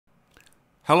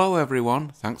Hello everyone,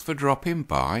 thanks for dropping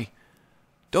by.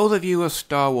 Those of you who are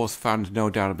Star Wars fans no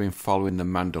doubt have been following The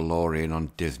Mandalorian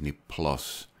on Disney+.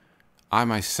 I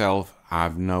myself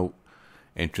have no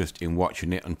interest in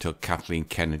watching it until Kathleen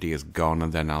Kennedy is gone,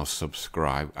 and then I'll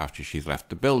subscribe after she's left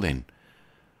the building.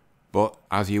 But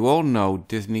as you all know,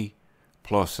 Disney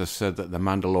Plus has said that The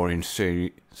Mandalorian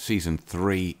Season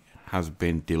 3 has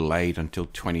been delayed until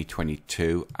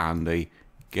 2022, and the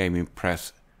gaming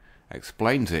press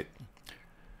explains it.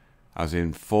 As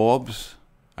in Forbes,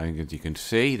 I think as you can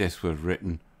see, this was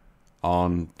written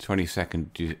on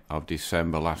 22nd of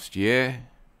December last year.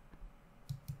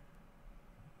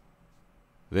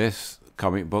 This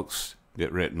comic books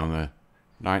get written on the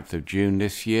 9th of June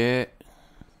this year.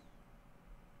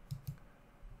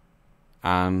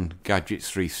 And Gadgets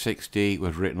 360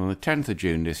 was written on the 10th of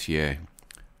June this year.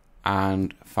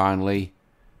 And finally,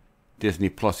 Disney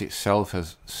Plus itself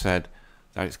has said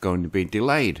that it's going to be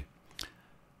delayed.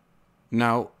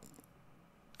 Now,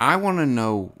 I want to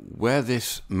know where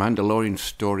this Mandalorian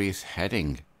story is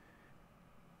heading.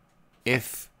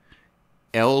 If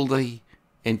all the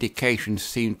indications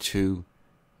seem to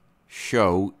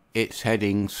show it's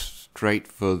heading straight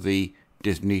for the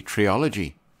Disney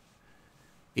trilogy.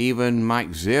 Even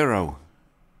Mike Zero,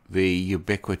 the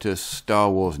ubiquitous Star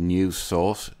Wars news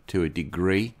source to a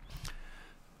degree,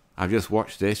 I've just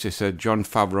watched this. It said Jon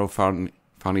Favreau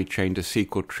finally changed the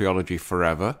sequel trilogy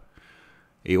forever.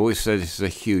 He always said this is a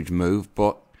huge move,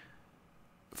 but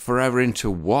forever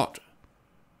into what?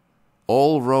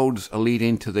 All roads are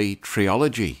leading to the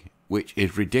trilogy, which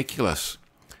is ridiculous.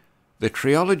 The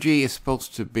trilogy is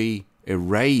supposed to be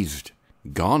erased,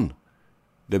 gone.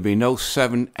 There'll be no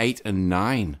 7, 8 and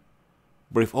 9.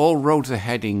 But if all roads are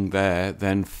heading there,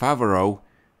 then Favreau,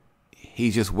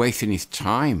 he's just wasting his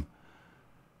time.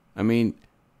 I mean,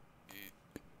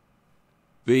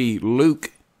 the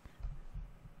Luke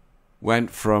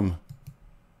went from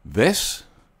this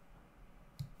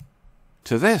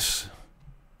to this.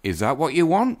 Is that what you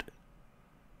want?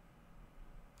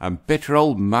 A bitter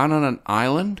old man on an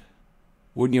island?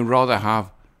 Wouldn't you rather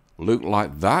have Luke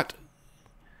like that?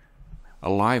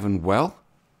 Alive and well?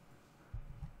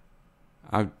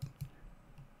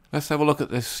 Let's have a look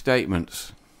at these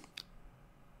statements.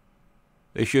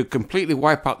 They should completely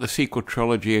wipe out the sequel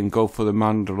trilogy and go for the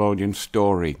Mandalorian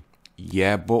story.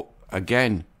 Yeah, but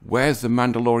again, where's the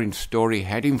Mandalorian story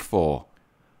heading for?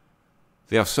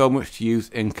 They have so much to use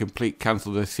in complete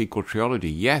cancel the sequel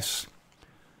trilogy. Yes.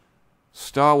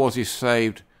 Star Wars is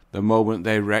saved the moment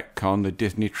they retcon the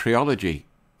Disney trilogy.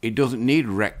 It doesn't need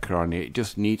retconning, it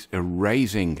just needs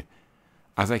erasing.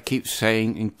 As I keep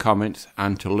saying in comments,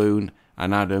 and to Loon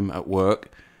and Adam at work,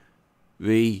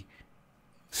 the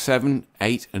 7,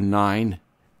 8 and 9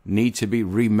 need to be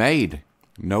remade.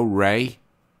 No Rey,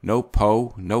 no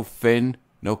Poe, no Finn,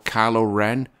 no Kylo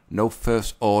Ren, no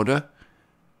First Order.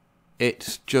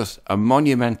 It's just a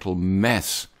monumental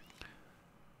mess.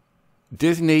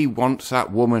 Disney, once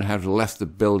that woman has left the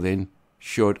building,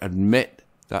 should admit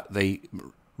that they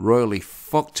royally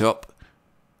fucked up,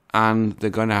 and they're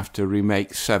going to have to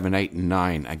remake 7, 8 and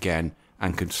 9 again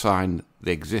and consign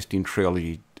the existing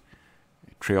trilogy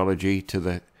to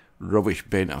the rubbish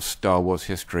bin of Star Wars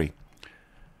history.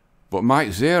 But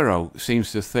Mike Zero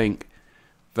seems to think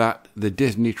that the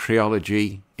Disney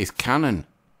trilogy is canon.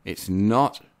 It's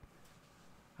not.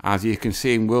 As you can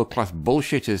see in world-class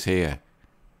bullshitters here.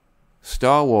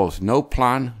 Star Wars, no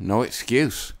plan, no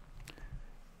excuse.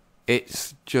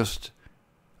 It's just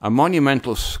a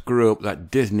monumental screw-up that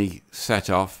Disney set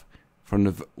off from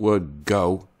the word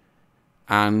go,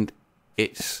 and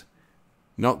it's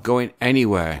not going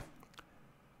anywhere.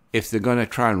 If they're going to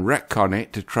try and retcon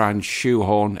it to try and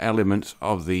shoehorn elements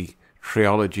of the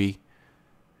trilogy,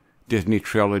 Disney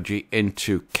trilogy,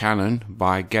 into canon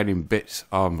by getting bits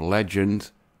of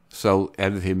legends so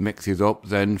everything mixes up,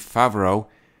 then Favreau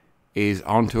is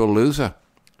onto a loser.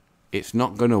 It's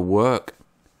not going to work.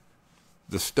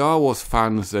 The Star Wars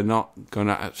fans, they're not going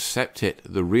to accept it.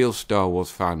 The real Star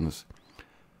Wars fans.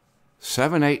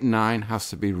 7, 8, 9 has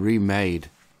to be remade.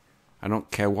 I don't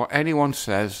care what anyone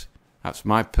says. That's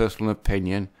my personal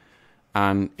opinion.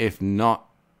 And if not,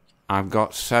 I've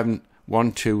got 7,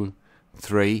 1, 2,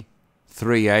 3,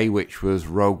 3A, which was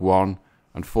Rogue One,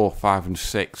 and 4, 5, and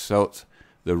 6. So it's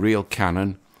the real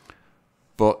canon.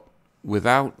 But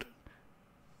without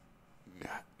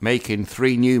making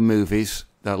 3 new movies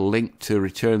that link to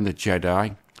Return of the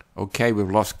Jedi. Okay, we've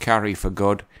lost Carrie for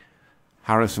good.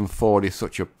 Harrison Ford is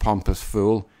such a pompous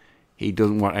fool. He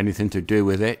doesn't want anything to do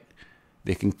with it.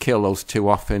 They can kill those two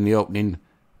off in the opening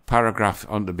paragraph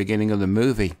on the beginning of the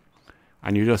movie,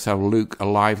 and you just have Luke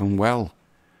alive and well.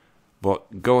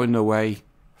 But going the way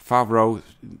Favreau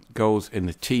goes in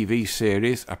the TV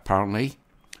series, apparently,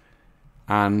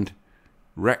 and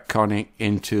retconning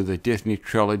into the Disney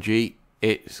trilogy,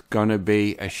 it's going to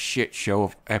be a shit show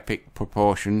of epic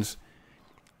proportions.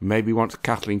 Maybe once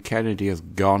Kathleen Kennedy is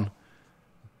gone,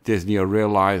 Disney will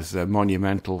realise the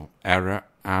monumental error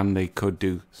and they could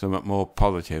do something more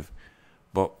positive.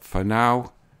 But for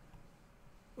now,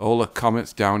 all the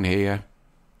comments down here,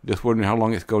 just wondering how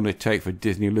long it's going to take for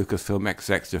Disney Lucasfilm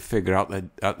execs to figure out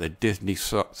that the Disney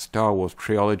Star Wars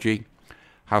trilogy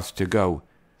has to go.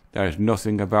 There is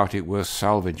nothing about it worth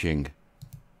salvaging.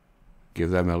 Give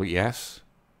them a yes.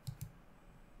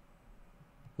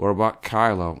 What about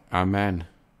Kylo? Amen.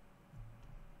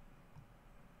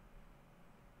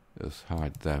 Just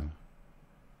hide them.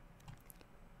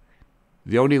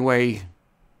 The only way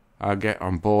I'll get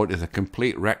on board is a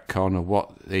complete retcon of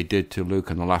what they did to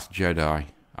Luke in The Last Jedi.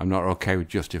 I'm not okay with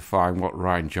justifying what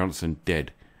Rian Johnson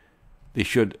did. They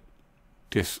should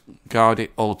discard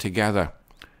it altogether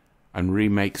and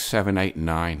remake 7, 8,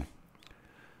 9.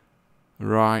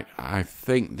 Right, I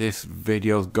think this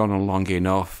video's gone on long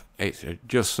enough. It's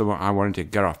just something I wanted to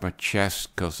get off my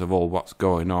chest because of all what's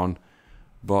going on.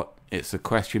 But it's a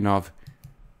question of,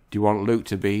 do you want Luke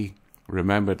to be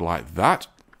remembered like that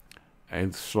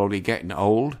and slowly getting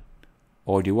old?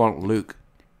 Or do you want Luke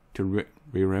to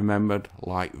be remembered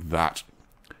like that?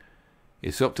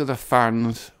 It's up to the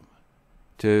fans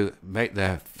to make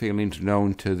their feelings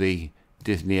known to the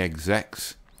Disney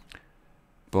execs,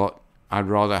 but I'd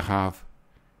rather have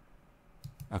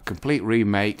a complete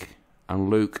remake and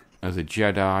Luke as a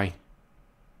Jedi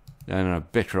than a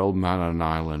bitter old man on an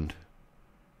island.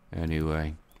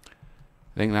 Anyway,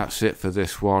 I think that's it for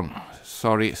this one.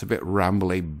 Sorry it's a bit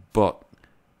rambly, but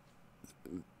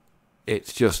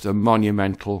it's just a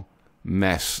monumental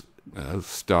mess of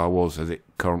Star Wars as it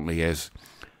currently is,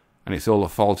 and it's all the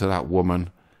fault of that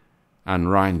woman and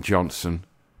Rian Johnson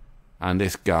and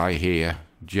this guy here,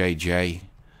 JJ.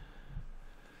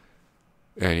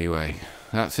 Anyway,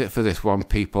 that's it for this one,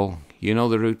 people. You know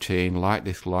the routine. Like,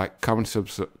 dislike, comment,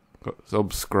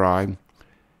 subscribe.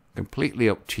 Completely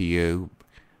up to you.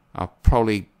 I'll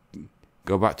probably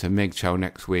go back to MGTOW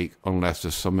next week unless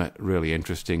there's something really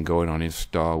interesting going on in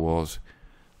Star Wars.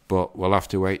 But we'll have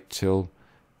to wait till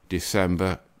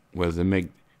December with the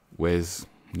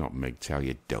not MGTOW,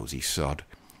 you dozy sod.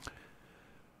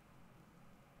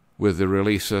 With the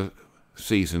release of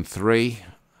Season 3,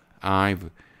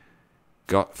 I've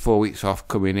got 4 weeks off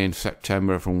coming in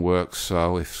September from work,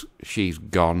 so if she's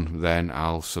gone, then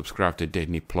I'll subscribe to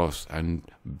Disney Plus and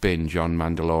binge on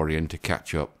Mandalorian to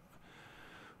catch up.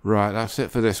 Right, that's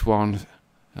it for this one.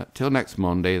 Till next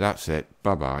Monday, that's it.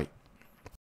 Bye-bye.